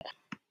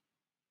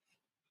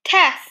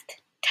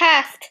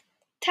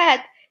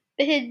Ted,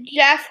 this is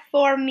just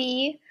for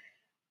me.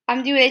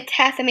 I'm doing a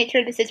test to make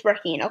sure this is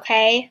working,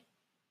 okay?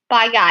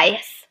 Bye,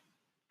 guys.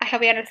 I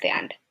hope you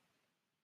understand.